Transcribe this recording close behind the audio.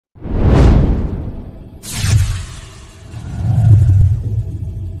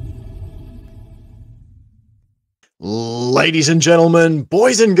Ladies and gentlemen,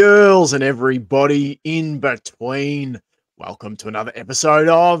 boys and girls, and everybody in between, welcome to another episode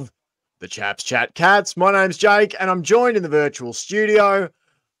of the Chaps Chat Cats. My name's Jake, and I'm joined in the virtual studio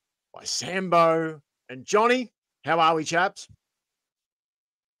by Sambo and Johnny. How are we, chaps?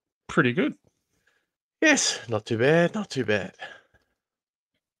 Pretty good. Yes, not too bad, not too bad.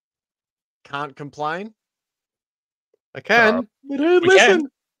 Can't complain. I can, but who'd listen?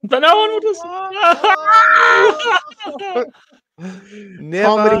 But no one would listen.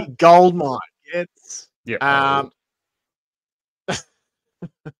 Comedy goldmine. It's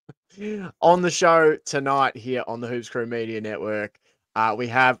on the show tonight here on the Hoops Crew Media Network. We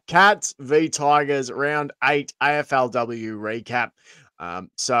have Cats v Tigers round 8 AFLW recap.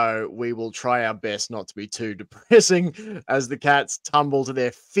 So we will try our best not to be too depressing as the Cats tumble to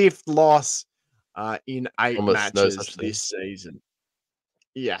their 5th loss in 8 matches this season.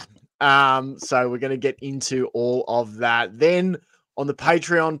 Yeah. So we're going to get into all of that. Then on the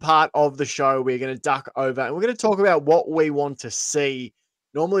Patreon part of the show, we're going to duck over and we're going to talk about what we want to see.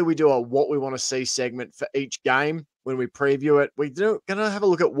 Normally we do a what we want to see segment for each game when we preview it. We're going to have a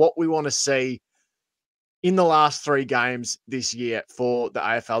look at what we want to see in the last 3 games this year for the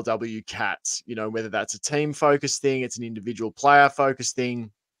AFLW Cats. You know, whether that's a team focused thing, it's an individual player focused thing.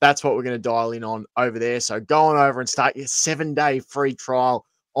 That's what we're going to dial in on over there. So go on over and start your 7-day free trial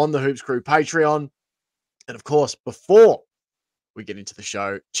on the Hoops Crew Patreon. And of course, before we get into the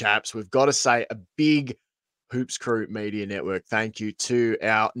show, chaps, we've got to say a big Hoops Crew Media Network thank you to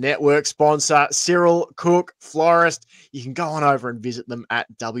our network sponsor, Cyril Cook Florist. You can go on over and visit them at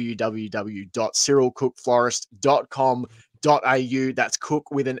www.cyrilcookflorist.com.au. That's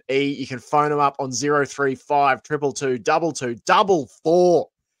Cook with an E. You can phone them up on 035 222 2244.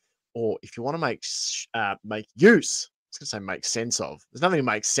 Or if you want to make use, I was going to say make sense of. There's nothing to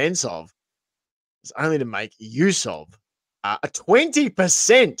make sense of. There's only to make use of. A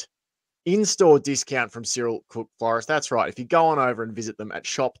 20% in-store discount from Cyril Cook Florist. That's right. If you go on over and visit them at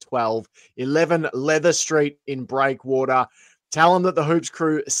Shop 12, 11 Leather Street in Breakwater, tell them that the Hoops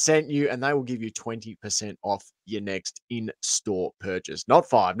Crew sent you and they will give you 20% off your next in-store purchase. Not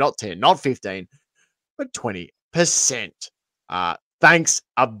 5, not 10, not 15, but 20%. Thanks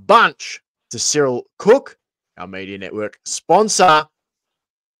a bunch to Cyril Cook, our media network sponsor.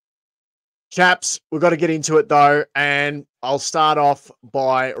 Chaps, we've got to get into it though, and I'll start off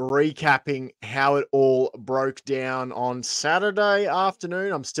by recapping how it all broke down on Saturday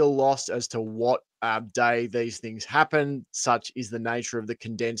afternoon. I'm still lost as to what day these things happen. Such is the nature of the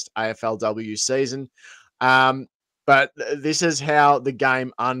condensed AFLW season. But this is how the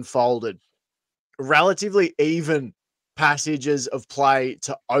game unfolded. Relatively even passages of play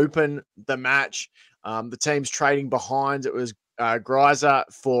to open the match. The teams trading behind. It was Greiser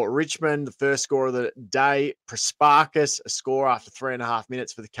for Richmond, the first score of the day. Prasparkas, a score after 3.5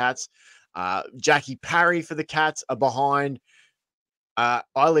 minutes for the Cats. Jackie Parry for the Cats are behind.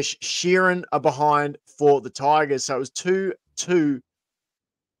 Eilish Sheeran are behind for the Tigers. So it was 2-2.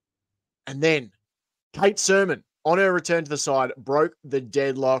 And then Kate Sermon, on her return to the side, broke the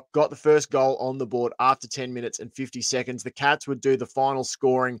deadlock, got the first goal on the board after 10 minutes and 50 seconds. The Cats would do the final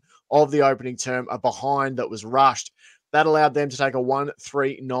scoring of the opening term, a behind that was rushed. That allowed them to take a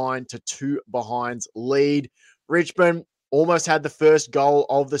 1-3-9 to 2 behinds lead. Richmond almost had the first goal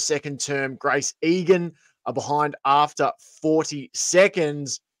of the second term. Grace Egan are behind after 40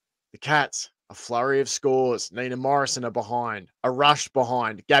 seconds. The Cats, a flurry of scores. Nina Morrison are behind. A rush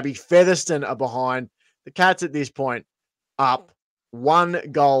behind. Gabby Featherston are behind. The Cats at this point up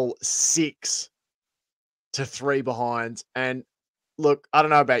 1-6 to 3 behinds. And look, I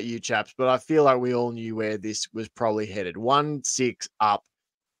don't know about you chaps, but I feel like we all knew where this was probably headed. 1-6 up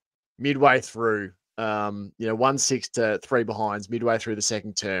midway through, 1-6 to 3 behinds midway through the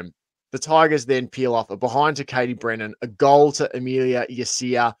second term. The Tigers then peel off a behind to Katie Brennan, a goal to Amelia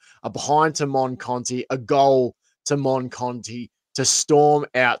Yasia, a behind to Mon Conti, a goal to Mon Conti, to storm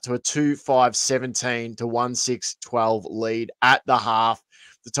out to a 2-5-17 to 1-6-12 lead at the half.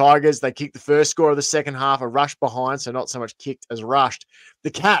 The Tigers, they kicked the first score of the second half, a rush behind, so not so much kicked as rushed.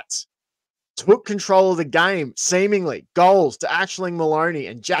 The Cats took control of the game, seemingly. Goals to Aisling Maloney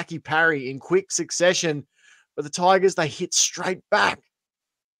and Jackie Parry in quick succession. But the Tigers, they hit straight back.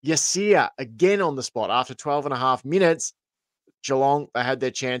 Yasia again on the spot after 12.5 minutes. Geelong, they had their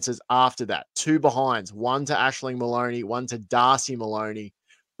chances after that. 2 behinds, one to Aisling Maloney, one to Darcy Maloney.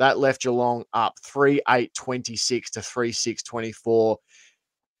 That left Geelong up 3-8-26 to 3-6-24.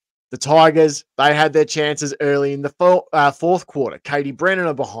 The Tigers, they had their chances early in the fourth quarter. Katie Brennan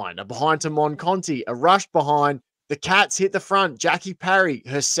are behind. A behind to Mon Conti. A rush behind. The Cats hit the front. Jackie Parry,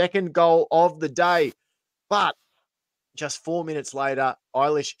 her second goal of the day. But just 4 minutes later,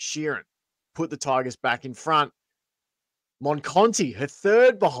 Eilish Sheeran put the Tigers back in front. Monconti, her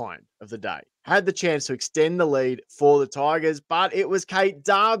third behind of the day, had the chance to extend the lead for the Tigers, but it was Kate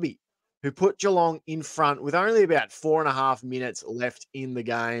Darby who put Geelong in front with only about 4.5 minutes left in the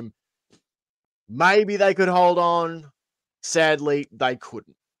game. Maybe they could hold on. Sadly, they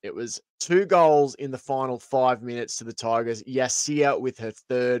couldn't. It was 2 goals in the final 5 minutes to the Tigers. Yasia with her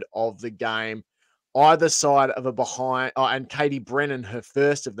third of the game. Either side of a behind, and Katie Brennan, her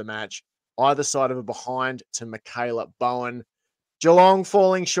first of the match. Either side of a behind to Michaela Bowen. Geelong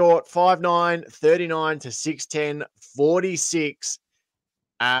falling short, 5-9, 39 to 6-10, 46.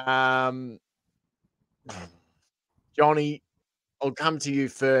 Johnny, I'll come to you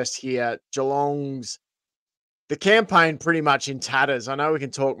first here. Geelong's the campaign pretty much in tatters. I know we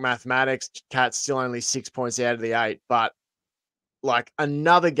can talk mathematics. Cat's still only 6 points out of the 8, but like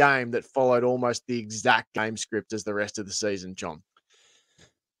another game that followed almost the exact game script as the rest of the season, John.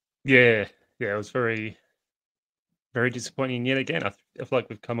 Yeah, it was very, very disappointing yet again. I feel like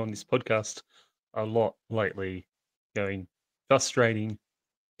we've come on this podcast a lot lately, going frustrating,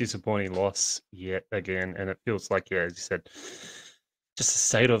 disappointing loss yet again, and it feels like, yeah, as you said, just a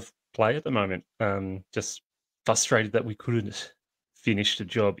state of play at the moment. Just frustrated that we couldn't finish the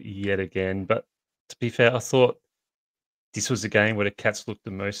job yet again. But to be fair, I thought this was a game where the Cats looked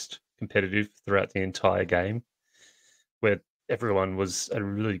the most competitive throughout the entire game, where everyone was at a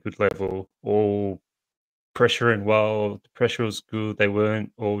really good level, all pressuring well. The pressure was good. They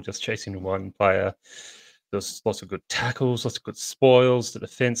weren't all just chasing one player. There was lots of good tackles, lots of good spoils. The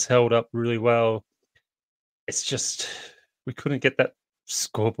defense held up really well. It's just we couldn't get that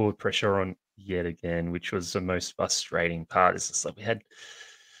scoreboard pressure on yet again, which was the most frustrating part. It's just like we had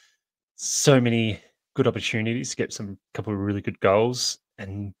so many good opportunities to get some couple of really good goals,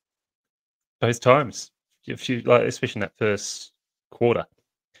 and both times, if you like, especially in that first quarter,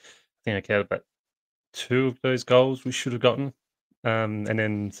 I think I counted about 2 of those goals we should have gotten, and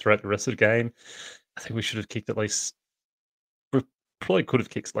then throughout the rest of the game, I think we should have kicked at least. We probably could have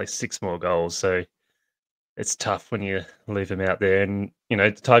kicked at least 6 more goals. So it's tough when you leave them out there, and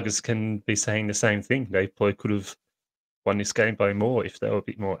the Tigers can be saying the same thing. They probably could have won this game by more if they were a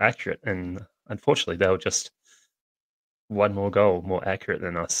bit more accurate, and unfortunately, they were just one more goal more accurate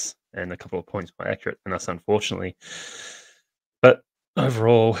than us, and a couple of points more accurate than us, unfortunately. But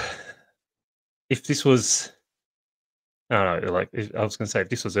overall, if this was, I don't know, I was going to say, if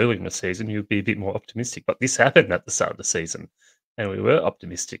this was early in the season, you'd be a bit more optimistic. But this happened at the start of the season, and we were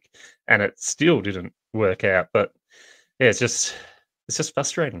optimistic, and it still didn't work out. But yeah, it's just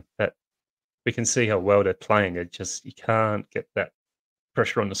frustrating that we can see how well they're playing. You can't get that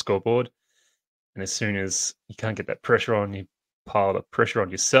pressure on the scoreboard, and as soon as you can't get that pressure on, you pile the pressure on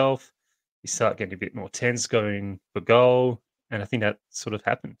yourself. You start getting a bit more tense, going for goal, and I think that sort of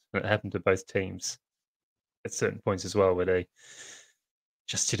happened. And it happened to both teams at certain points as well, where they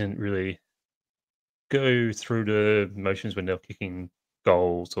just didn't really go through the motions when they were kicking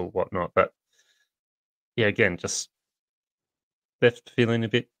goals or whatnot. But yeah, again, just left feeling a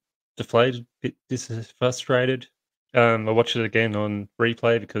bit deflated, a bit frustrated. I watched it again on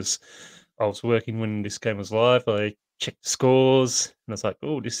replay because I was working when this game was live. I checked the scores and I was like,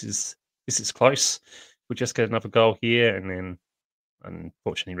 "Oh, this is close. We just get another goal here," and then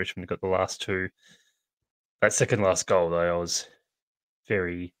unfortunately Richmond got the last 2. That second last goal, though, I was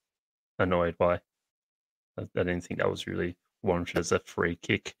very annoyed by. I didn't think that was really warranted as a free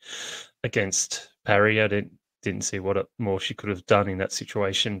kick against Parry. I didn't see what more she could have done in that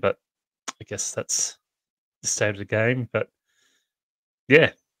situation, but I guess that's the state of the game. But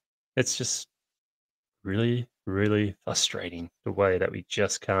yeah, it's just really, really frustrating the way that we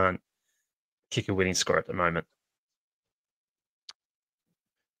just can't kick a winning score at the moment.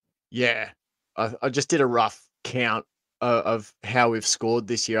 Yeah, I just did a rough count of how we've scored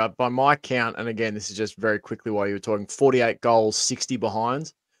this year. By my count, and again, this is just very quickly while you were talking, 48 goals, 60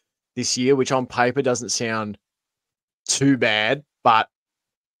 behinds this year, which on paper doesn't sound too bad, but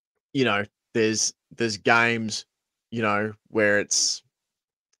there's games, where it's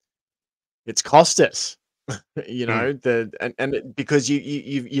cost us. Because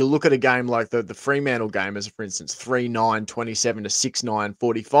you look at a game like the Fremantle game as for instance 3-9 27 to 6-9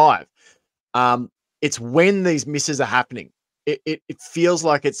 45. It's when these misses are happening. It feels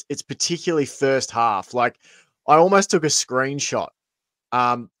like it's particularly first half. Like I almost took a screenshot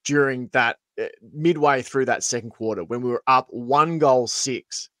during that midway through that second quarter when we were up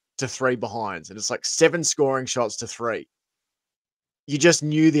 1-6 to 3 behinds, and it's like 7 scoring shots to 3. You just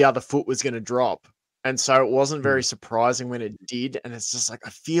knew the other foot was going to drop. And so it wasn't very surprising when it did. And it's just like,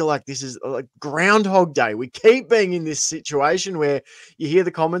 I feel like this is like Groundhog Day. We keep being in this situation where you hear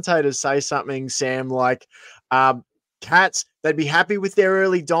the commentators say something, Sam, like, Cats, they'd be happy with their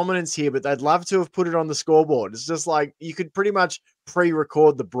early dominance here, but they'd love to have put it on the scoreboard. It's just like you could pretty much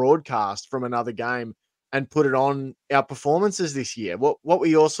pre-record the broadcast from another game and put it on our performances this year. What were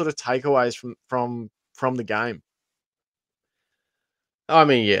your sort of takeaways from the game? I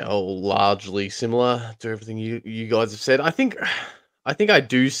mean, yeah, all largely similar to everything you guys have said. I think I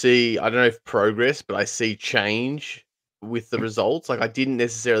do see, I don't know if progress, but I see change with the results. Like I didn't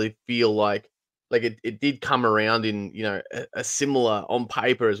necessarily feel like it did come around in, a similar on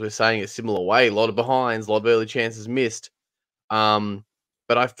paper, as we're saying, a similar way. A lot of behinds, a lot of early chances missed.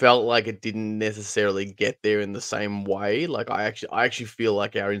 But I felt like it didn't necessarily get there in the same way. Like I actually feel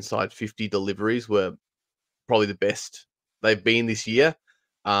like our inside 50 deliveries were probably the best they've been this year.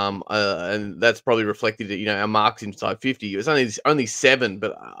 And that's probably reflected, our marks inside 50. It was only 7,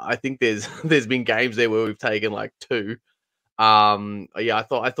 but I think there's there's been games there where we've taken like 2. Yeah,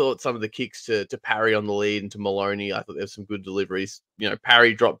 I thought some of the kicks to Parry on the lead and to Maloney, I thought there was some good deliveries.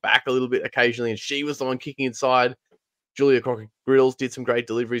 Parry dropped back a little bit occasionally, and she was the one kicking inside. Julia Crocker-Grills did some great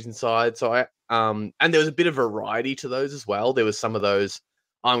deliveries inside. So and there was a bit of variety to those as well. There was some of those,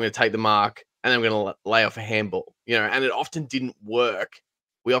 I'm going to take the mark and I'm going to lay off a handball, and it often didn't work.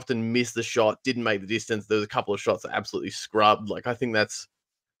 We often missed the shot, didn't make the distance. There was a couple of shots that absolutely scrubbed. Like, I think that's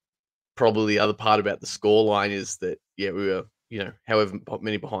probably the other part about the scoreline is that, yeah, we were, however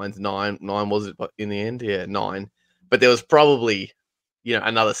many behinds, 9 was it in the end? Yeah, 9. But there was probably,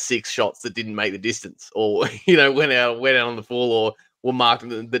 another 6 shots that didn't make the distance or, went out on the full or were marked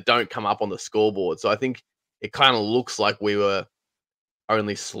that don't come up on the scoreboard. So I think it kind of looks like we were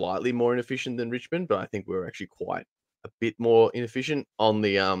only slightly more inefficient than Richmond, but I think we were actually quite a bit more inefficient on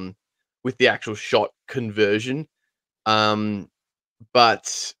the with the actual shot conversion. But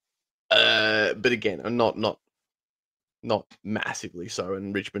again, not massively so.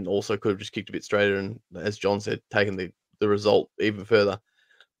 And Richmond also could have just kicked a bit straighter and, as John said, taken the result even further.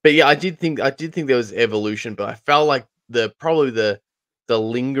 But yeah, I did think there was evolution, but I felt like probably the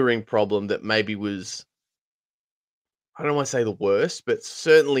lingering problem that maybe was, I don't want to say the worst, but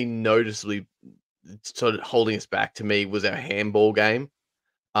certainly noticeably sort of holding us back, to me, was our handball game.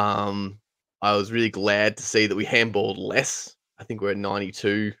 I was really glad to see that we handballed less. I think we're at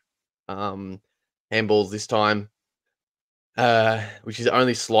 92 handballs this time, which is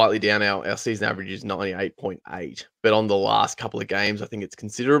only slightly down. Our season average is 98.8, but on the last couple of games, I think it's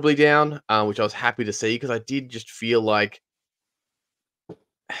considerably down, which I was happy to see, because I did just feel like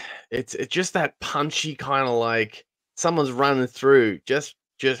it's just that punchy kind of, like someone's running through, just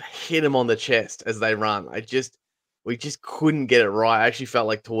hit them on the chest as they run. We just couldn't get it right. I actually felt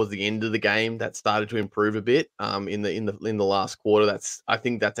like towards the end of the game that started to improve a bit. In the last quarter, I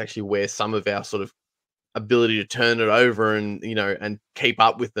think that's actually where some of our sort of ability to turn it over and and keep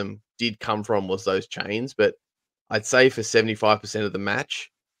up with them did come from, was those chains. But I'd say for 75% of the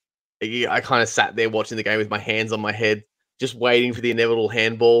match, I kind of sat there watching the game with my hands on my head, just waiting for the inevitable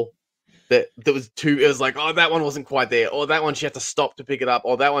handball. That was two. It was like, oh, that one wasn't quite there. Or that one she had to stop to pick it up.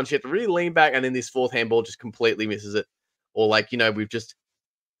 Or that one she had to really lean back, and then this fourth handball just completely misses it. Or like, we've just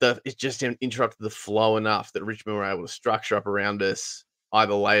it just interrupted the flow enough that Richmond were able to structure up around us,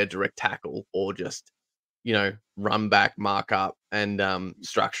 either lay a direct tackle or just run back, mark up, and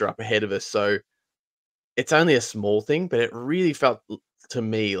structure up ahead of us. So it's only a small thing, but it really felt to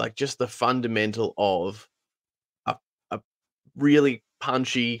me like just the fundamental of a really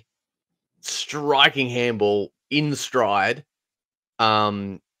punchy, striking handball in stride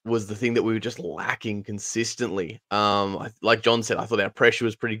was the thing that we were just lacking consistently. Like John said, I thought our pressure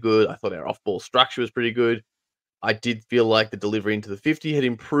was pretty good. I thought our off-ball structure was pretty good. I did feel like the delivery into the 50 had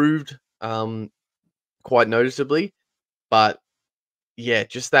improved quite noticeably. But yeah,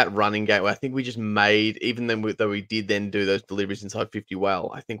 just that running game, I think we just made, even though we did then do those deliveries inside 50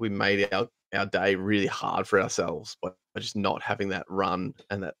 well, I think we made our day really hard for ourselves by just not having that run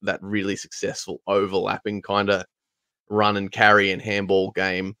and that really successful overlapping kind of run and carry and handball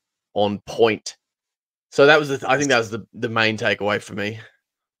game on point. So that was I think that was the main takeaway for me.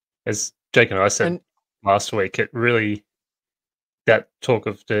 As Jake and I said last week, it really, that talk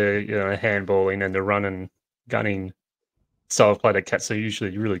of the handballing and the run and gunning style of play that Cats are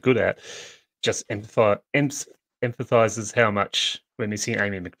usually really good at, just emphasizes how much we're missing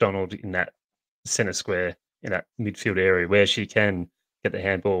Amy McDonald in that centre square, in that midfield area, where she can get the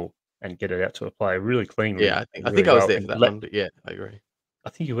handball and get it out to a player really cleanly. Yeah, I think I was there for that one, but yeah, I agree. I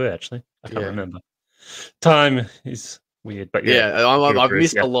think you were, actually. I can't remember. Time is weird. But Yeah, yeah, I do I've agree with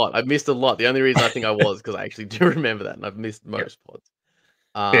missed you. a lot. I've missed a lot. The only reason I think I was because I actually do remember that, and I've missed Yeah, most pods.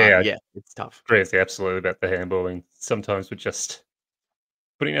 yeah, I Yeah, it's tough. agree with you absolutely about the handballing. Sometimes we're just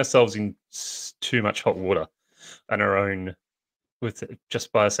putting ourselves in too much hot water on our own with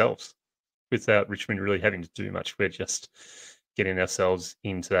just by ourselves without Richmond really having to do much. We're just getting ourselves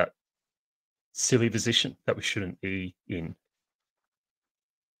into that silly position that we shouldn't be in.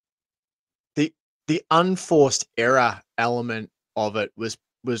 The unforced error element of it was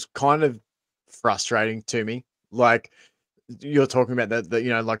kind of frustrating to me. Like you're talking about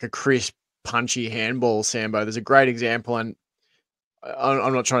the like a crisp, punchy handball, Sambo. There's a great example, and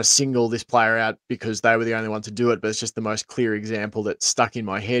I'm not trying to single this player out because they were the only one to do it, but it's just the most clear example that stuck in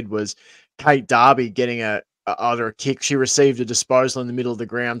my head was Kate Darby getting either a kick. She received a disposal in the middle of the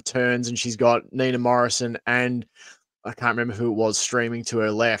ground, turns, and she's got Nina Morrison and I can't remember who it was streaming to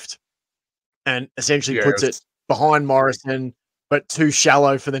her left, and essentially Yeah, puts it behind Morrison, but too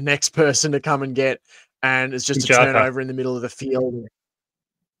shallow for the next person to come and get, and it's just a Jata. turnover in the middle of the field.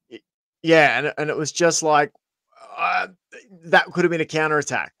 Yeah, and it was just like uh, that could have been a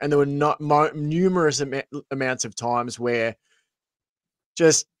counterattack, and there were not numerous amounts of times where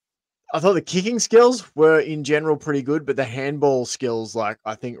just I thought the kicking skills were in general pretty good, but the handball skills, like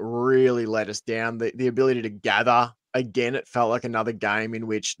I think, really let us down. The ability to gather again, it felt like another game in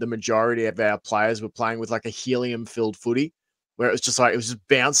which the majority of our players were playing with like a helium-filled footy, where it was just like it was just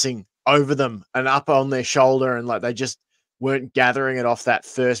bouncing over them and up on their shoulder, and like they just weren't gathering it off that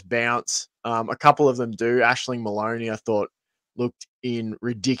first bounce. A couple of them do. Aisling Maloney, I thought, looked in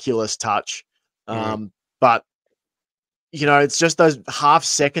ridiculous touch, but it's just those half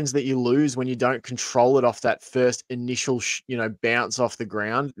seconds that you lose when you don't control it off that first initial, bounce off the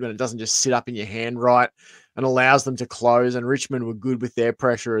ground, when it doesn't just sit up in your hand right and allows them to close. And Richmond were good with their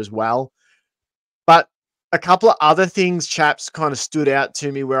pressure as well. But a couple of other things, Chaps, kind of stood out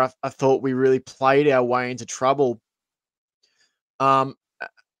to me where I thought we really played our way into trouble.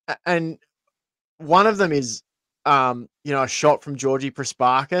 And one of them is, a shot from Georgie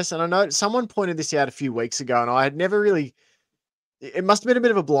Prasparkas. And I know someone pointed this out a few weeks ago, and I had never really, it must have been a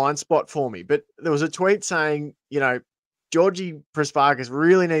bit of a blind spot for me, but there was a tweet saying, Georgie Prasparkas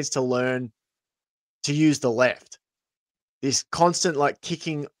really needs to learn to use the left. This constant like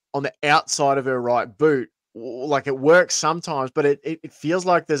kicking on the outside of her right boot, like it works sometimes, but it feels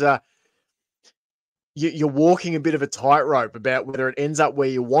like there's you're walking a bit of a tightrope about whether it ends up where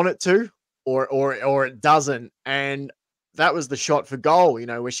you want it to or it doesn't. And that was the shot for goal,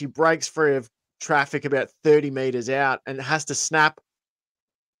 where she breaks free of traffic about 30 meters out and has to snap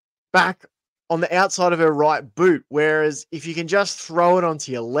back on the outside of her right boot. Whereas if you can just throw it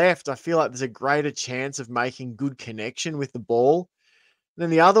onto your left, I feel like there's a greater chance of making good connection with the ball. And then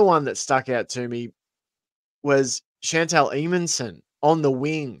the other one that stuck out to me was Chantal Eamonson on the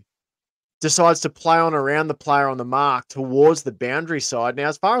wing decides to play on around the player on the mark towards the boundary side. Now,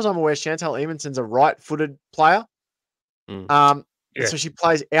 as far as I'm aware, Chantal Eamonson's a right-footed player. So she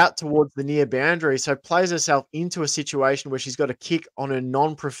plays out towards the near boundary, so plays herself into a situation where she's got a kick on her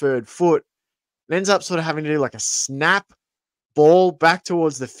non-preferred foot and ends up sort of having to do like a snap ball back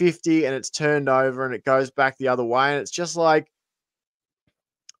towards the 50, and it's turned over and it goes back the other way. And it's just like,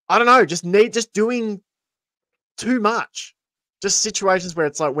 I don't know, just doing too much. Just situations where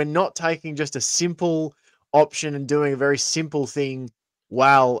it's like we're not taking just a simple option and doing a very simple thing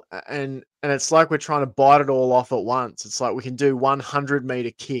well, and it's like we're trying to bite it all off at once. It's like we can do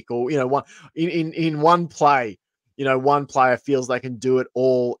 100-meter kick, or one in one play. One player feels they can do it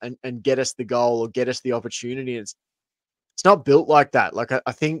all and get us the goal or get us the opportunity. It's not built like that. Like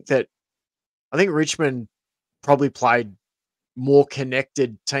I think Richmond probably played more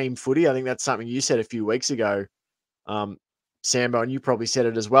connected team footy. I think that's something you said a few weeks ago, Sambo, and you probably said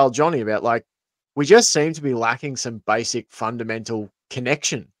it as well, Johnny, about like we just seem to be lacking some basic fundamental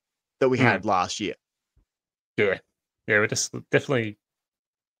connection that we had last year. Yeah, we just definitely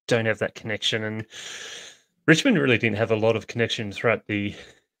don't have that connection, and Richmond really didn't have a lot of connection throughout the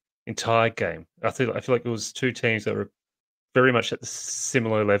entire game. I feel like it was two teams that were very much at the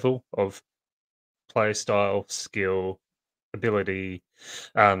similar level of play style, skill, ability,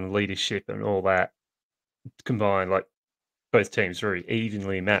 leadership, and all that combined. Like both teams very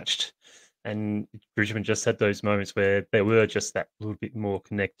evenly matched, and Richmond just had those moments where they were just that little bit more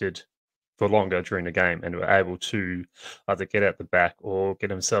connected for longer during the game and were able to either get out the back or get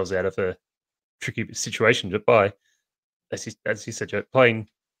themselves out of a tricky situation just by, as you said, playing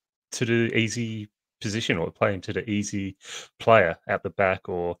to the easy position or playing to the easy player out the back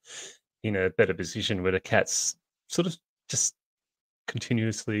or in a better position where the Cats sort of just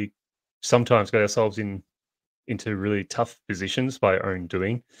continuously sometimes got ourselves in into really tough positions by our own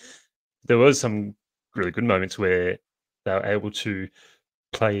doing. There was some really good moments where they were able to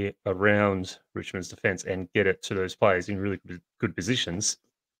play around Richmond's defence and get it to those players in really good positions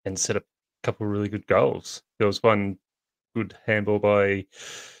and set up a couple of really good goals. There was one good handball by,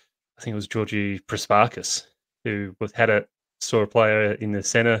 I think it was Georgie Prasparkas, who saw a player in the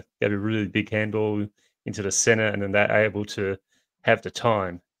centre, gave a really big handball into the centre, and then they're able to have the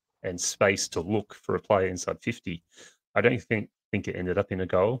time and space to look for a player inside 50. I don't think it ended up in a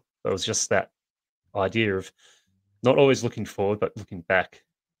goal. It was just that idea of not always looking forward, but looking back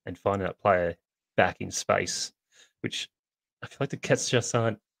and finding that player back in space, which I feel like the Cats just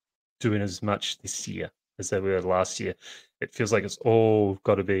aren't doing as much this year as they were last year. It feels like it's all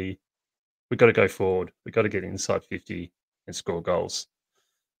got to be, we've got to go forward. We've got to get inside 50 and score goals.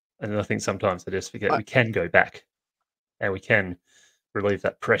 And I think sometimes they just forget we can go back and we can relieve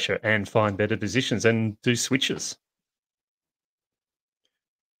that pressure and find better positions and do switches.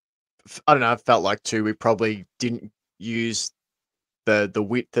 I don't know. I felt like too, we probably didn't use the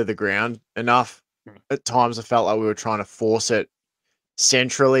width of the ground enough. At times I felt like we were trying to force it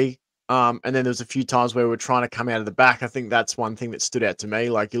centrally. And then there was a few times where we were trying to come out of the back. I think that's one thing that stood out to me.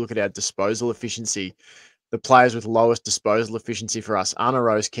 Like, you look at our disposal efficiency, the players with lowest disposal efficiency for us: Anna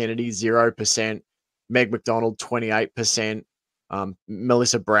Rose Kennedy, 0%, Meg McDonald, 28%,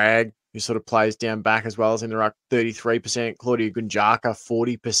 Melissa Bragg, who sort of plays down back as well as in the ruck, 33%, Claudia Gunjaka,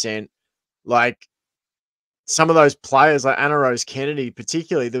 40%. Like, some of those players, like Anna Rose Kennedy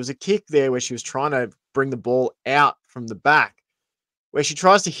particularly, there was a kick there where she was trying to bring the ball out from the back, where she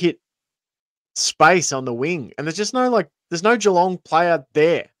tries to hit space on the wing, and there's just there's no Geelong player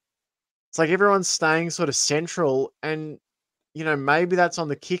there. It's like everyone's staying sort of central, and maybe that's on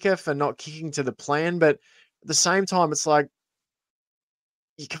the kicker for not kicking to the plan, but at the same time, it's like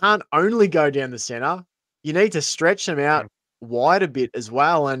you can't only go down the center. You need to stretch them out wide a bit as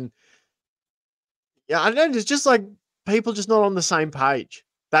well. And yeah, I don't know, it's just like people just not on the same page.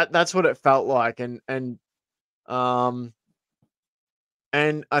 That's what it felt like. And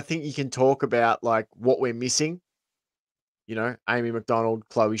I think you can talk about like what we're missing. Amy McDonald,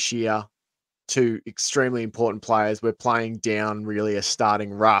 Chloe Shear, two extremely important players. We're playing down really a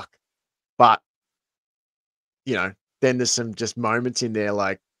starting ruck. But, then there's some just moments in there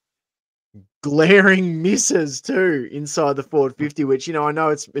like glaring misses too inside the forward 50, which, I know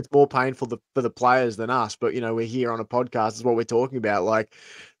it's more painful for the players than us, but, we're here on a podcast is what we're talking about. Like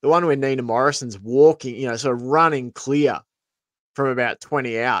the one where Nina Morrison's walking, sort of running clear from about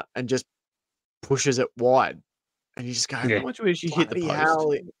 20 out and just pushes it wide. And you just go, How much where she hit the post?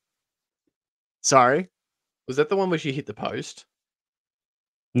 Hell. Sorry? Was that the one where she hit the post?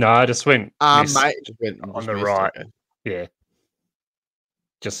 No, I just went mate, on the right. Okay. Yeah.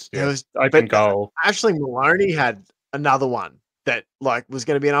 Just open goal. Ashley Maloney had another one that like was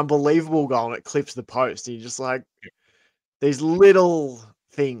going to be an unbelievable goal, and it clips the post. And you're just like, these little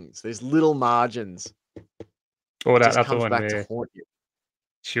things, these little margins. Or that other one where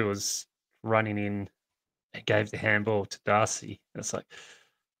she was running in and gave the handball to Darcy. And it's like,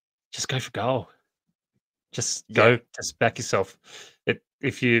 just go for goal. Just go, just back yourself.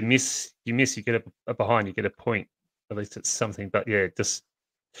 If you miss, you get a behind, you get a point. At least it's something. But yeah, just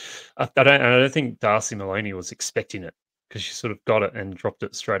I don't think Darcy Maloney was expecting it, because she sort of got it and dropped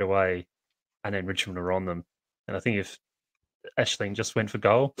it straight away, and then Richmond were on them. And I think if Aisling just went for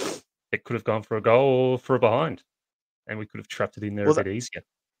goal, it could have gone for a goal or for a behind, and we could have trapped it in there a bit easier.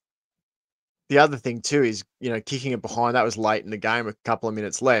 The other thing too is, kicking it behind, that was late in the game, a couple of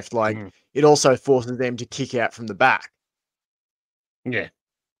minutes left. Like it also forces them to kick out from the back. Yeah.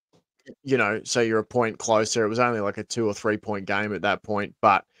 So you're a point closer. It was only like a 2 or 3 point game at that point.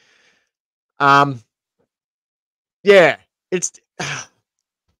 But yeah, it's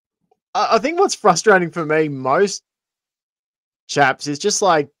I think what's frustrating for me most, Chaps, is just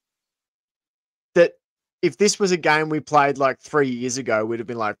like that if this was a game we played like 3 years ago, we'd have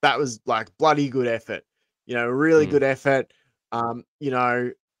been like, that was like bloody good effort. Really good effort.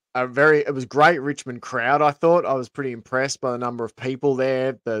 It was great Richmond crowd. I thought I was pretty impressed by the number of people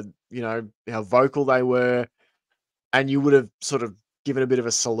there, how vocal they were, and you would have sort of given a bit of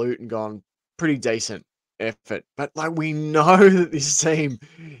a salute and gone, pretty decent effort. But like, we know that this team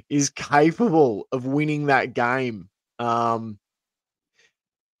is capable of winning that game.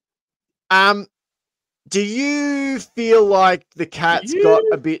 Do you feel like the Cats got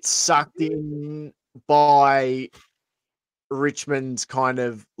a bit sucked in by Richmond's kind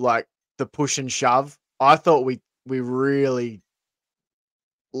of like the push and shove? I thought we really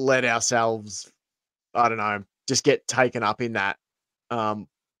let ourselves, I don't know, just get taken up in that.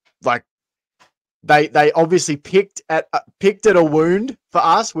 Like they obviously picked at a wound for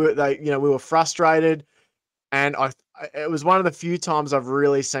us. We were frustrated, and it was one of the few times I've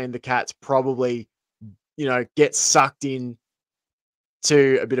really seen the Cats probably, get sucked in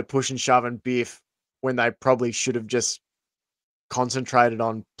to a bit of push and shove and biff when they probably should have just concentrated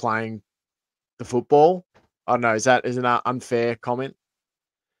on playing the football. I don't know. Is an unfair comment?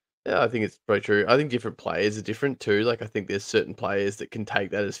 Yeah, I think it's probably true. I think different players are different too. Like I think there's certain players that can take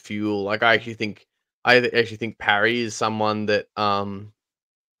that as fuel. Like I actually think Parry is someone that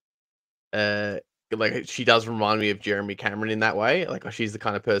uh like she does remind me of Jeremy Cameron in that way. Like she's the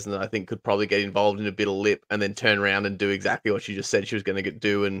kind of person that I think could probably get involved in a bit of lip and then turn around and do exactly what she just said she was going to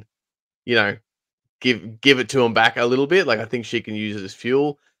do, and you know give it to him back a little bit. Like I think she can use it as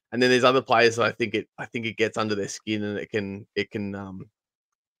fuel. And then there's other players that I think it gets under their skin and it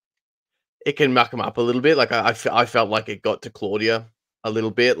can muck them up a little bit. Like I felt like it got to Claudia a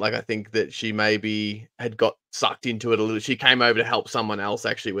little bit. Like I think that she maybe had got sucked into it a little. She came over to help someone else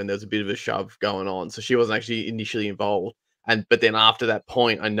actually when there was a bit of a shove going on. So she wasn't actually initially involved. But then after that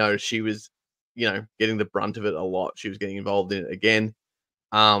point, I noticed she was, getting the brunt of it a lot. She was getting involved in it again.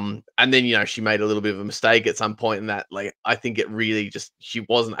 And then, she made a little bit of a mistake at some point in that, like, I think it really just, she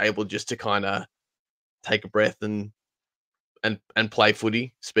wasn't able just to kind of take a breath and play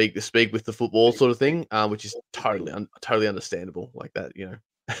footy, speak with the football sort of thing, which is totally understandable. Like that,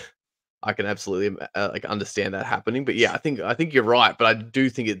 I can absolutely like understand that happening. But yeah, I think you're right. But I do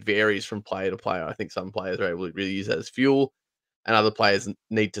think it varies from player to player. I think some players are able to really use that as fuel, and other players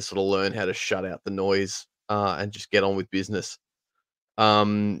need to sort of learn how to shut out the noise and just get on with business.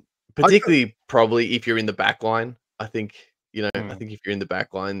 Particularly probably if you're in the back line. I think I think if you're in the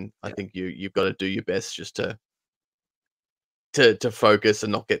back line, I think you've got to do your best just to focus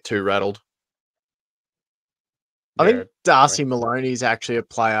and not get too rattled. I think Darcy Maloney is actually a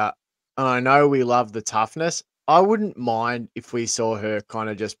player, and I know we love the toughness. I wouldn't mind if we saw her kind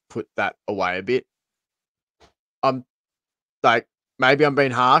of just put that away a bit. Like, maybe I'm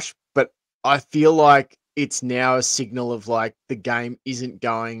being harsh, but I feel like it's now a signal of like the game isn't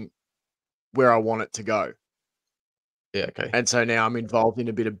going where I want it to go. Yeah, okay. And so now I'm involved in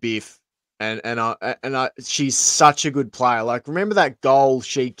a bit of biff. And she's such a good player. Like, remember that goal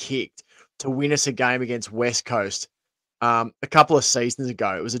she kicked to win us a game against West Coast a couple of seasons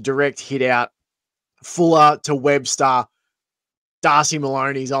ago? It was a direct hit out, Fuller to Webster. Darcy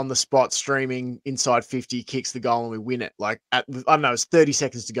Maloney's on the spot streaming inside 50, kicks the goal, and we win it. Like, I don't know, it's 30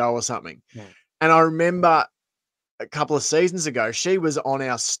 seconds to go or something. Yeah. And I remember a couple of seasons ago, she was on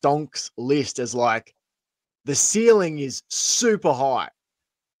our stonks list as like, the ceiling is super high.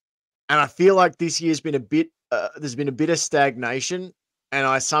 And I feel like this year's been there's been a bit of stagnation. And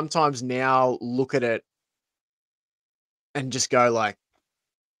I sometimes now look at it and just go like,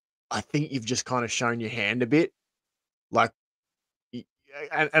 I think you've just kind of shown your hand a bit. Like,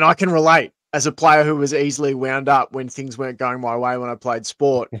 and I can relate as a player who was easily wound up when things weren't going my way when I played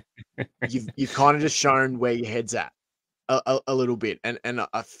sport. You've kind of just shown where your head's at a little bit. And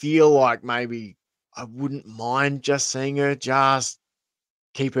I feel like maybe I wouldn't mind just seeing her just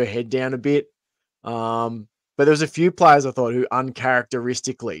keep her head down a bit. But there was a few players I thought who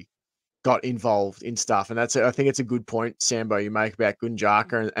uncharacteristically got involved in stuff. And I think it's a good point, Sambo, you make about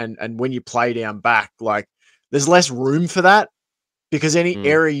Gunjaka. And when you play down back, like, there's less room for that because any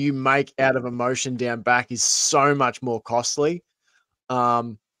error you make out of emotion down back is so much more costly.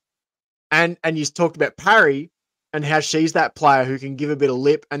 And you talked about Parry and how she's that player who can give a bit of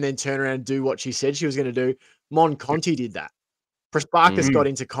lip and then turn around and do what she said she was going to do. Mon Conti did that. Prasparkas got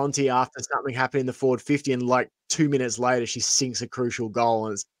into Conti after something happened in the forward 50, and like 2 minutes later, she sinks a crucial goal.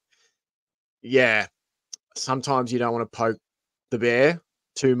 And sometimes you don't want to poke the bear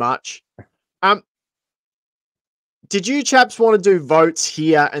too much. Did you chaps want to do votes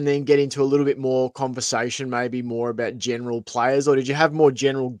here and then get into a little bit more conversation, maybe more about general players, or did you have more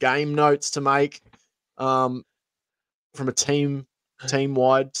general game notes to make from a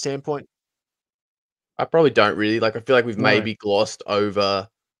team-wide standpoint? I probably don't really. Like, I feel like we've maybe glossed over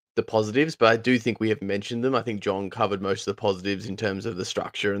the positives, but I do think we have mentioned them. I think John covered most of the positives in terms of the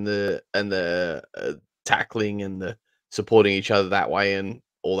structure and the tackling and the supporting each other that way and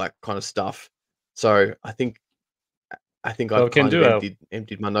all that kind of stuff. So I think I've kind of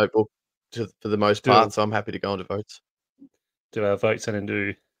emptied my notebook for the most part, so I'm happy to go on to votes. Do our votes and then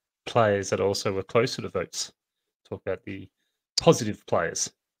do players that also were closer to votes. Talk about the positive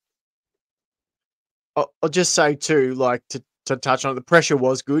players. I'll just say too, like to touch on it, the pressure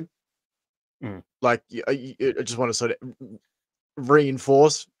was good. Like, I just want to sort of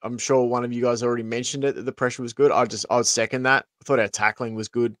reinforce. I'm sure one of you guys already mentioned it, that the pressure was good. I would second that. I thought our tackling was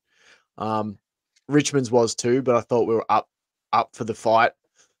good. Richmond's was too, but I thought we were up for the fight.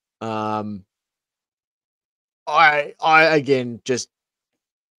 I again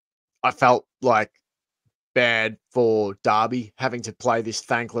I felt like bad for Derby having to play this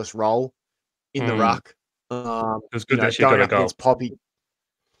thankless role in the ruck. It was You good know, that she going got a up goal. against Poppy.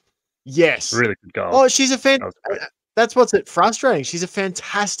 Yes. Really good goal. Oh, she's a That was great. that's what's frustrating. She's a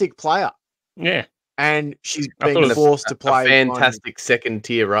fantastic player, Yeah, and she's I thought being it was forced to A play. fantastic second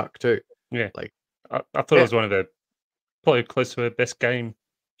tier ruck too. yeah. Like, I thought it was one of the probably close to her best game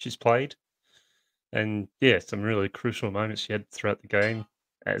she's played. And yeah, some really crucial moments she had throughout the game,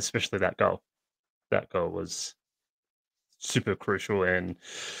 especially that goal. That goal was super crucial, and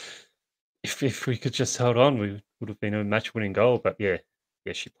if we could just held on, we would have been a match-winning goal. But yeah,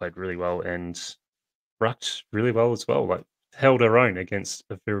 she played really well and rucked really well as well. Like held her own against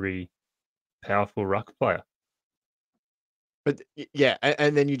a very powerful ruck player. But yeah,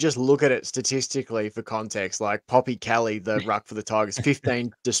 and then you just look at it statistically for context. Like Poppy Kelly, the ruck for the Tigers,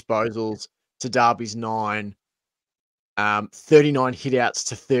 15 disposals to Derby's 9, 39 hitouts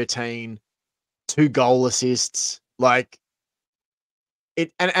to 13, 2 goal assists. Like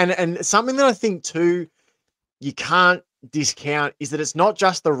it, and something that I think too you can't discount is that it's not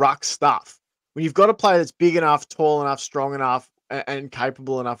just the ruck stuff. When you've got a player that's big enough, tall enough, strong enough, and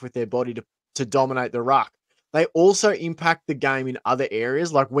capable enough with their body to dominate the ruck, they also impact the game in other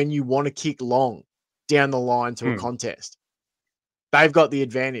areas, like when you want to kick long down the line to a contest. They've got the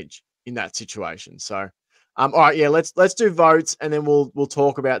advantage in that situation. So, all right, yeah, let's do votes, and then we'll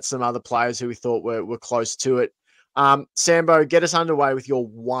talk about some other players who we thought were close to it. Sambo, get us underway with your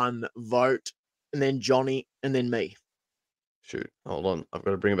 1 vote, and then Johnny, and then me. shoot, hold on, I've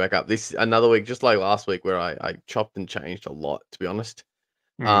got to bring it back up. This another week, just like last week, where I chopped and changed a lot, to be honest.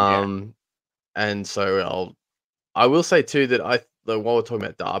 And so I will say too that while we're talking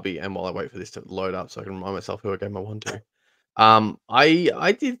about Derby, and while I wait for this to load up so I can remind myself who I gave my 1 to,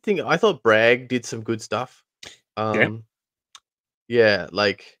 I thought Bragg did some good stuff. Yeah,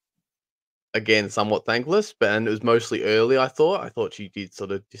 like again, somewhat thankless, and it was mostly early. I thought she did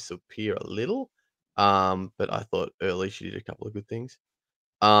sort of disappear a little, but I thought early she did a couple of good things.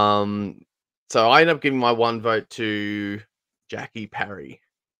 So I ended up giving my 1 vote to Jackie Parry,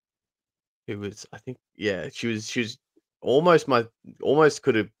 who was, I think, yeah, she was almost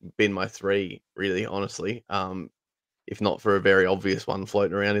could have been my 3, really, honestly. If not for a very obvious one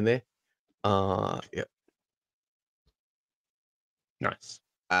floating around in there. Yeah. Nice.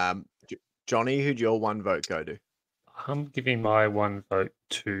 Johnny, who'd your 1 vote go to? I'm giving my 1 vote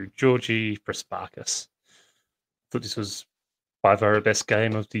to Georgie Prasparkas. Thought this was by far her best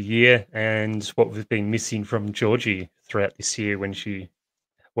game of the year, and what we've been missing from Georgie throughout this year when she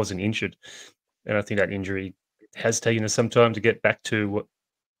wasn't injured. And I think that injury has taken us some time to get back to what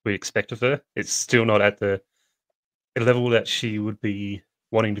we expect of her. It's still not at the level that she would be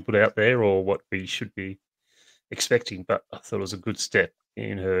wanting to put out there or what we should be expecting, but I thought it was a good step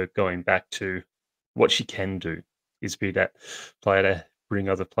in her going back to what she can do, is be that player to bring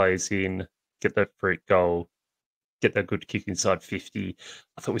other players in, get that free goal, get that good kick inside 50.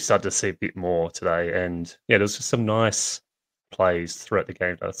 I thought we started to see a bit more today, and yeah, there was just some nice plays throughout the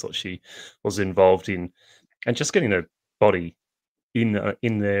game that I thought she was involved in, and just getting her body in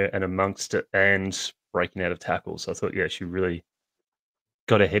there and amongst it and breaking out of tackles. I thought, yeah, she really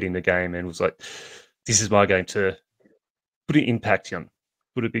got ahead in the game and was like, this is my game to put an impact on,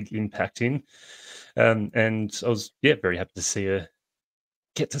 put a big impact in. And I was, very happy to see her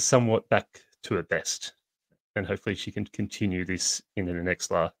get to somewhat back to her best. And hopefully she can continue this into the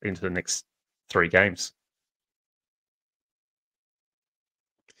next 3 games.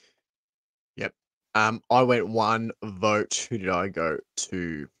 Yep. I went 1 vote. Who did I go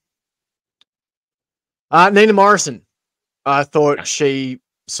to? Nina Morrison. I thought she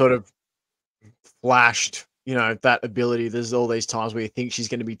sort of flashed, that ability. There's all these times where you think she's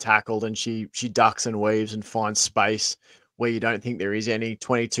going to be tackled and she ducks and weaves and finds space where you don't think there is any.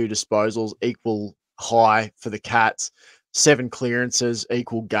 22 disposals, equal high for the Cats. 7 clearances,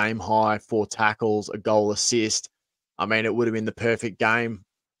 equal game high. 4 tackles, a goal assist. I mean, it would have been the perfect game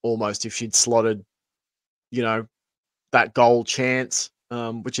almost if she'd slotted, that goal chance,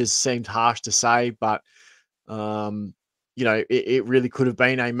 which has seemed harsh to say, but it really could have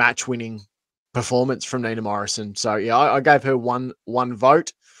been a match-winning performance from Nina Morrison. So yeah, I gave her one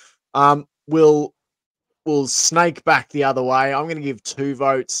vote. We'll snake back the other way. I'm going to give 2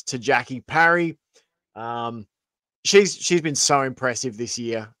 votes to Jackie Parry. She's been so impressive this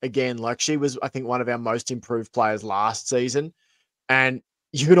year. Again, like she was, I think, one of our most improved players last season, and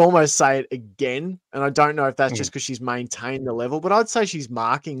you could almost say it again. And I don't know if that's Mm. just because she's maintained the level, but I'd say she's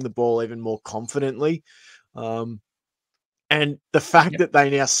marking the ball even more confidently. And the fact that they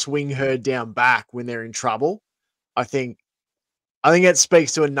now swing her down back when they're in trouble, I think it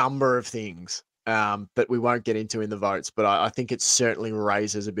speaks to a number of things that we won't get into in the votes, but I think it certainly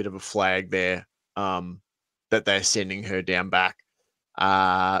raises a bit of a flag there that they're sending her down back.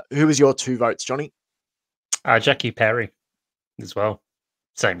 Who was your 2 votes, Johnny? Jackie Parry as well.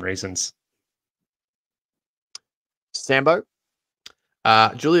 Same reasons. Sambo?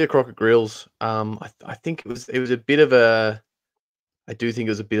 Julia Crocker-Grills. I think it was a bit of a. I do think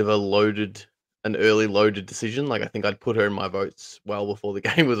it was a bit of an early loaded decision. Like I think I'd put her in my votes well before the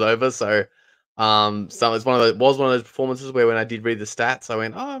game was over. So, so it's one of those performances where when I did read the stats, I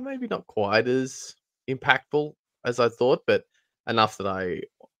went, oh, maybe not quite as impactful as I thought, but enough that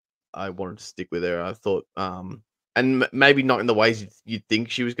I wanted to stick with her. I thought, and maybe not in the ways you'd think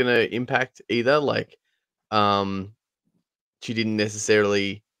she was going to impact either. Like, she didn't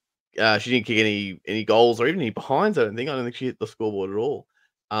necessarily. She didn't kick any goals or even any behinds. I don't think she hit the scoreboard at all.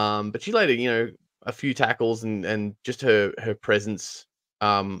 But she laid a few tackles and just her presence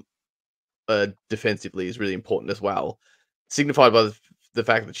defensively is really important as well. Signified by the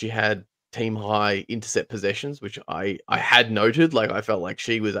fact that she had team high intercept possessions, which I had noted. Like I felt like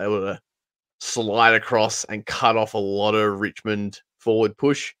she was able to slide across and cut off a lot of Richmond forward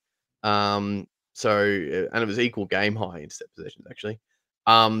push. And it was equal game high intercept possessions actually.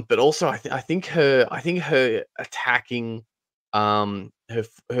 But also I think her attacking,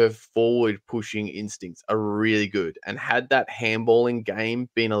 her forward pushing instincts are really good. And had that handballing game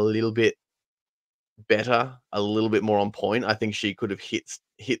been a little bit better, a little bit more on point, I think she could have hit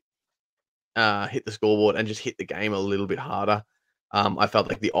the scoreboard and just hit the game a little bit harder. I felt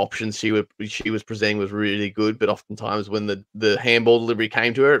like the options she was presenting was really good, but oftentimes when the handball delivery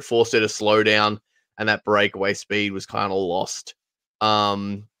came to her, it forced her to slow down, and that breakaway speed was kind of lost.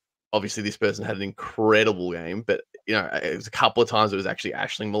 Obviously, this person had an incredible game, but it was a couple of times it was actually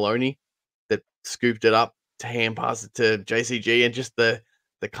Aisling Maloney that scooped it up to hand pass it to JCG, and just the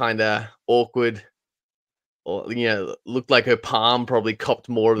kind of awkward, or looked like her palm probably copped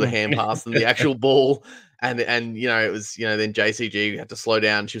more of the hand pass than the actual ball. And it was then JCG had to slow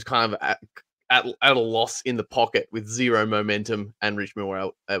down. She was kind of at a loss in the pocket with zero momentum, and Richmond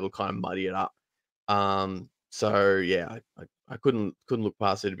were able to kind of muddy it up. So yeah, I couldn't look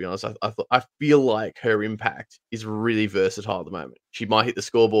past it, to be honest. I feel like her impact is really versatile at the moment. She might hit the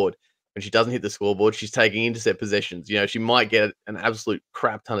scoreboard. When she doesn't hit the scoreboard, she's taking intercept possessions. She might get an absolute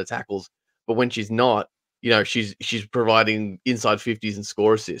crap ton of tackles, but when she's not, she's providing inside 50s and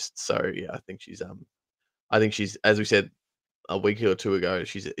score assists. So yeah, I think she's as we said a week or two ago,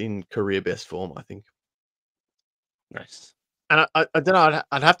 she's in career best form, I think. Nice. And I don't know,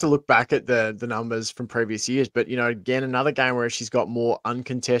 I'd have to look back at the numbers from previous years, but again, another game where she's got more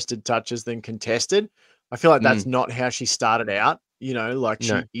uncontested touches than contested. I feel like that's not how she started out. Like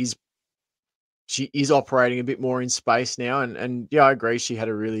No. she is operating a bit more in space now, and yeah, I agree. She had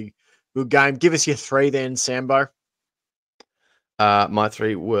a really good game. Give us your 3 then, Sambo. My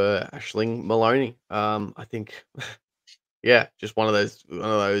 3 were Aisling Maloney. I think, yeah, just one of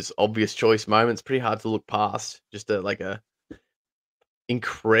those obvious choice moments. Pretty hard to look past. Just a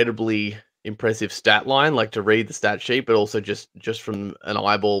incredibly impressive stat line, like to read the stat sheet, but also just from an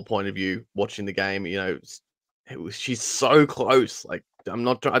eyeball point of view, watching the game. She's so close. Like I don't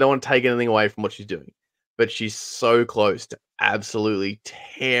want to take anything away from what she's doing, but she's so close to absolutely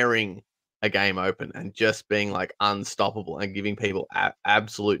tearing a game open and just being like unstoppable and giving people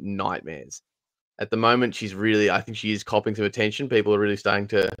absolute nightmares. At the moment, I think she is copping some attention. People are really starting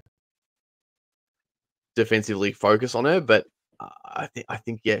to defensively focus on her, but I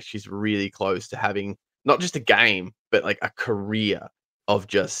think yeah, she's really close to having not just a game, but like a career of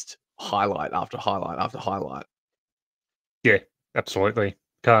just highlight after highlight after highlight. Yeah, absolutely.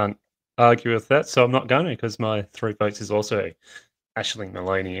 Can't argue with that. So I'm not going to, because my 3 votes is also Aisling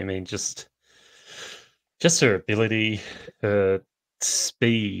Maloney. I mean, just her ability, her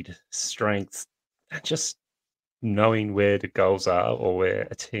speed, strength, and just knowing where the goals are or where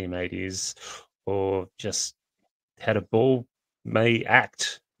a teammate is, or just how the ball may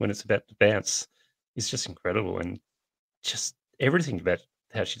act when it's about to bounce is just incredible. And just everything about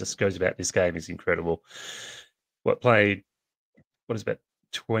how she just goes about this game is incredible. What is about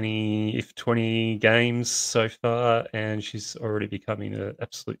 20 games so far, and she's already becoming an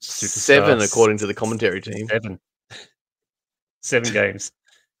absolute superstar. 7 according to the commentary team. 7 games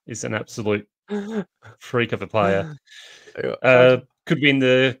is an absolute freak of a player. Could win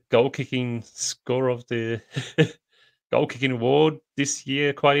the goal kicking score of the goal kicking award this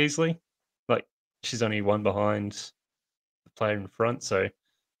year quite easily. Like, she's only one behind the player in front, so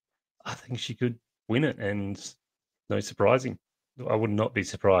I think she could win it, and no surprising. I would not be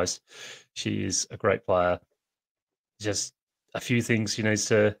surprised. She is a great player. Just a few things she needs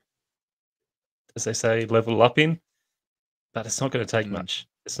to, as they say, level up in, but it's not going to take much.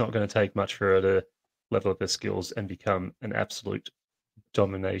 It's not going to take much for her to level up her skills and become an absolute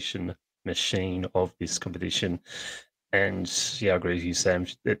domination machine of this competition. And yeah, I agree with you, Sam.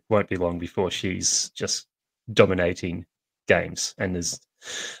 It won't be long before she's just dominating games. And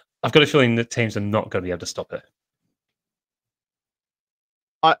I've got a feeling that teams are not going to be able to stop her.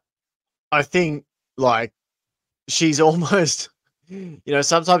 I think like she's almost,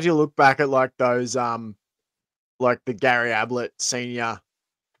 sometimes you look back at like those, like the Gary Ablett senior,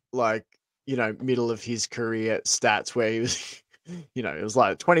 like, middle of his career stats where he was, it was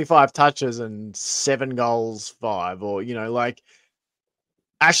like 25 touches and 7 goals, 5, or, like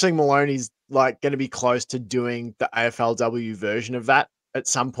Aisling Maloney's like going to be close to doing the AFLW version of that at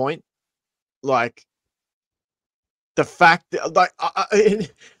some point. Like the fact that like,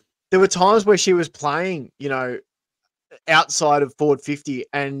 there were times where she was playing, outside of forward 50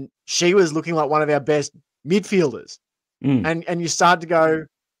 and she was looking like one of our best midfielders. And you start to go,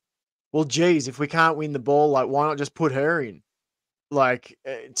 well, geez, if we can't win the ball, like why not just put her in, like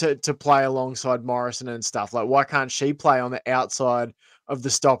to play alongside Morrison and stuff? Like why can't she play on the outside of the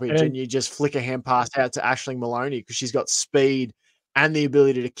stoppage and you just flick a hand pass out to Aisling Maloney because she's got speed and the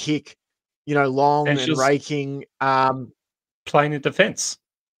ability to kick, long and raking. Playing in defense.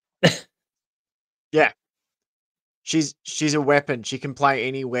 Yeah. She's a weapon. She can play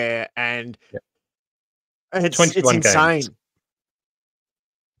anywhere, and it's insane. Games.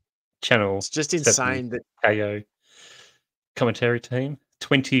 Channel. It's just insane that KO commentary team.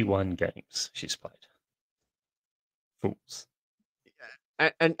 21 games she's played. Fools.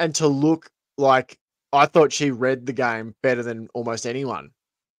 And to look like I thought she read the game better than almost anyone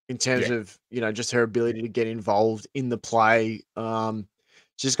in terms of just her ability to get involved in the play.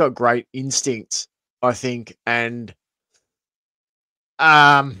 She's got great instincts, I think, and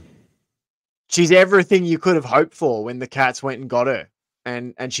she's everything you could have hoped for when the Cats went and got her,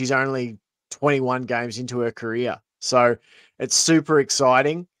 and she's only 21 games into her career, so it's super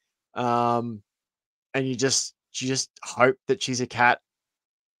exciting. And you just hope that she's a Cat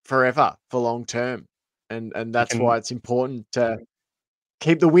forever for long term, and that's why it's important to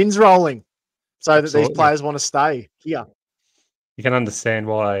keep the wins rolling so that these players want to stay here. You can understand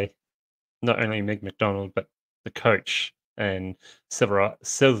why not only Meg McDonald but the coach and several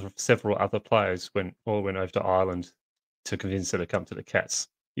other players went over to Ireland to convince her to come to the Cats.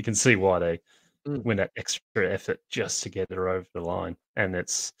 You can see why they went that extra effort just to get her over the line. And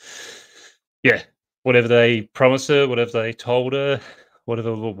it's whatever they promised her, whatever they told her,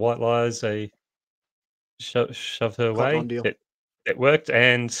 whatever little white lies they shoved her way, it worked,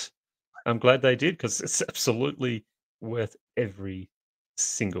 and I'm glad they did, because it's absolutely worth every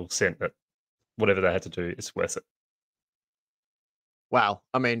single cent. That whatever they had to do, it's worth it. Wow.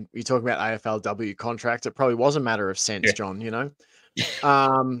 I mean, you're talking about AFLW contracts. It probably was a matter of sense, John,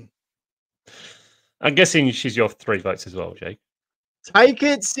 I'm guessing she's your 3 votes as well, Jake. Take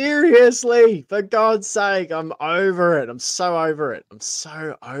it seriously, for God's sake. I'm over it. I'm so over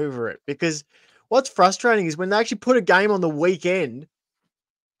it. Because what's frustrating is when they actually put a game on the weekend,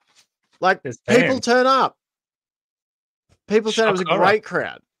 like people turn up. It was a great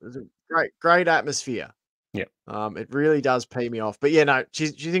crowd. It was a great atmosphere. Yeah. It really does pee me off. But yeah, no,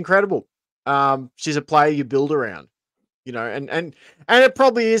 she's incredible. She's a player you build around, and it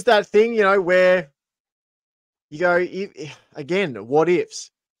probably is that thing, where you go, again, what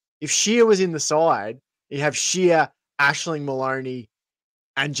ifs? If Shear was in the side, you have Shear, Aisling Maloney,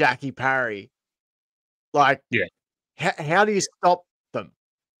 and Jackie Parry. Like, how do you stop them?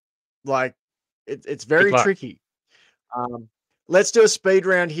 Like, it's very tricky. Let's do a speed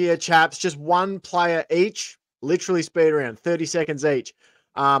round here, chaps. Just one player each, literally speed round, 30 seconds each.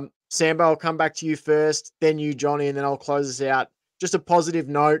 Sambo, I'll come back to you first, then you, Johnny, and then I'll close this out. Just a positive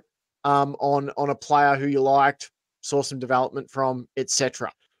note on a player who you liked, saw some development from,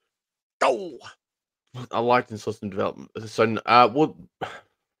 etc. Go! I liked and saw some development. So,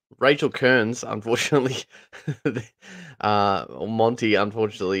 Rachel Kearns, unfortunately, Monty,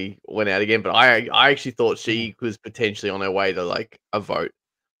 unfortunately, went out again. But I actually thought she was potentially on her way to like a vote.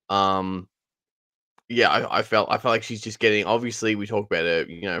 I felt like she's just getting. Obviously, we talk about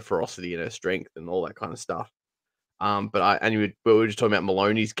her, ferocity and her strength and all that kind of stuff. But we were just talking about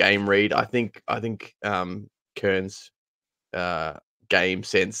Maloney's game read. I think Kearns' game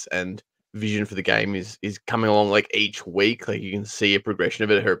sense and vision for the game is coming along like each week. Like you can see a progression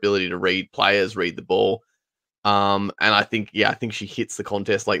of it, her ability to read players, read the ball. And I think she hits the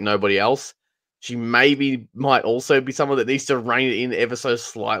contest like nobody else. She might also be someone that needs to rein it in ever so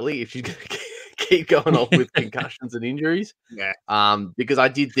slightly if she's going to keep going off with concussions and injuries. Yeah. Because I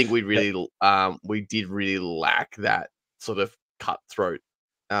did think we did really lack that sort of cutthroat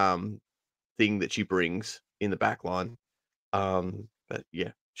thing that she brings in the back line. But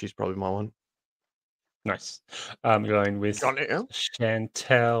yeah, she's probably my one. Nice. I'm going with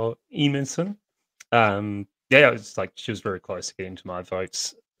Chantal Emerson. Yeah, it was like she was very close to getting to my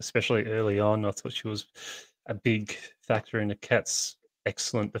votes, especially early on. I thought she was a big factor in the Cats'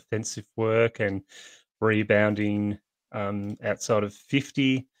 excellent defensive work and rebounding outside of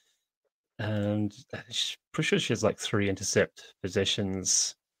 50. And pretty sure she has like 3 intercept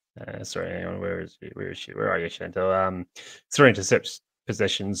possessions. Sorry, hang on, where is she? Where are you, Chantal? 3 intercept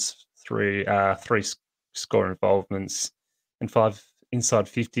possessions, 3 score involvements, and 5 inside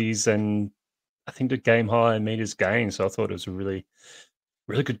 50s, and I think the game high in meters gained. So I thought it was a really,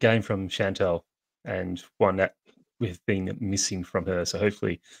 really good game from Chantal, and one that we've been missing from her. So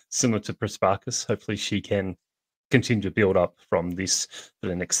hopefully, similar to Prasparkas, hopefully she can continue to build up from this for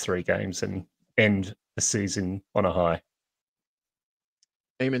the next 3 games and end the season on a high.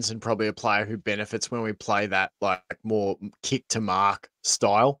 Eamonson probably a player who benefits when we play that like more kick to mark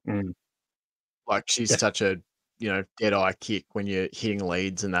style. Like she's such a dead eye kick when you're hitting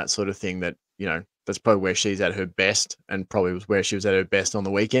leads and that sort of thing. That that's probably where she's at her best, and probably was where she was at her best on the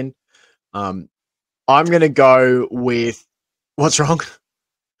weekend. I'm gonna go with what's wrong.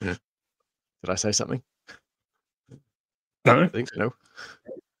 Did I say something? No, I think so. No.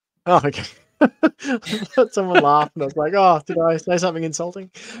 Oh, okay. I thought someone laughed, and I was like, "Oh, did I say something insulting?"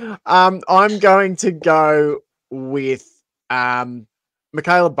 I'm going to go with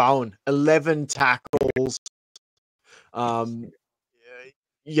Michaela Bowen, 11 tackles. I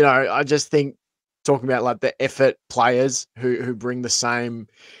just think talking about like the effort players who bring the same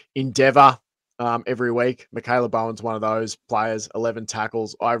endeavor every week. Michaela Bowen's one of those players, 11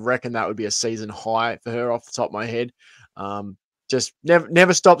 tackles. I reckon that would be a season high for her off the top of my head. Just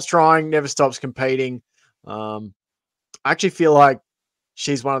never stops trying, never stops competing. I actually feel like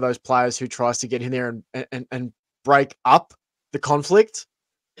she's one of those players who tries to get in there and break up the conflict,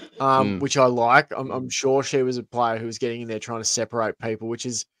 which I like. I'm sure she was a player who was getting in there trying to separate people, which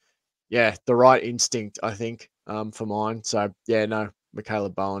is, the right instinct, I think, for mine. So, Michaela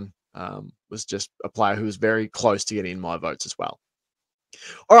Bowen was just a player who was very close to getting in my votes as well.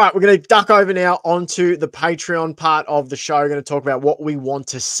 All right, we're going to duck over now onto the Patreon part of the show. We're going to talk about what we want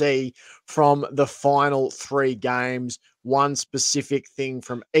to see from the final 3 games, one specific thing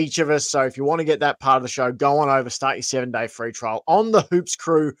from each of us. So if you want to get that part of the show, go on over, start your 7-day free trial on the Hoops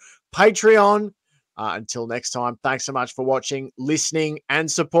Crew Patreon. Until next time, thanks so much for watching, listening, and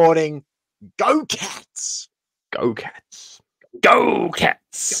supporting. Go Cats! Go Cats! Go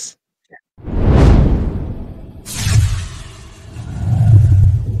Cats!